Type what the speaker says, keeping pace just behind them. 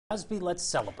Let's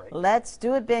celebrate. Let's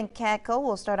do it, Ben Catco.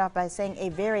 We'll start off by saying a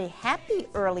very happy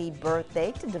early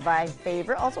birthday to Divine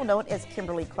Favor, also known as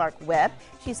Kimberly Clark Webb.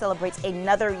 She celebrates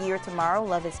another year tomorrow.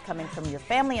 Love is coming from your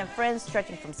family and friends,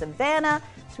 stretching from Savannah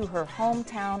to her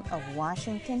hometown of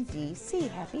Washington, D.C.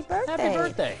 Happy birthday. Happy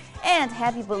birthday. And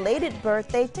happy belated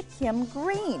birthday to Kim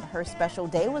Green. Her special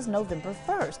day was November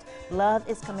 1st. Love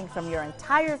is coming from your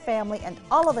entire family and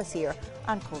all of us here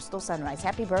on Coastal Sunrise.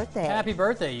 Happy birthday. Happy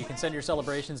birthday. You can send your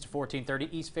celebrations to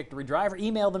 1430 East Victory Drive or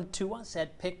email them to us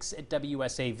at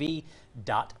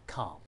pics@wsav.com.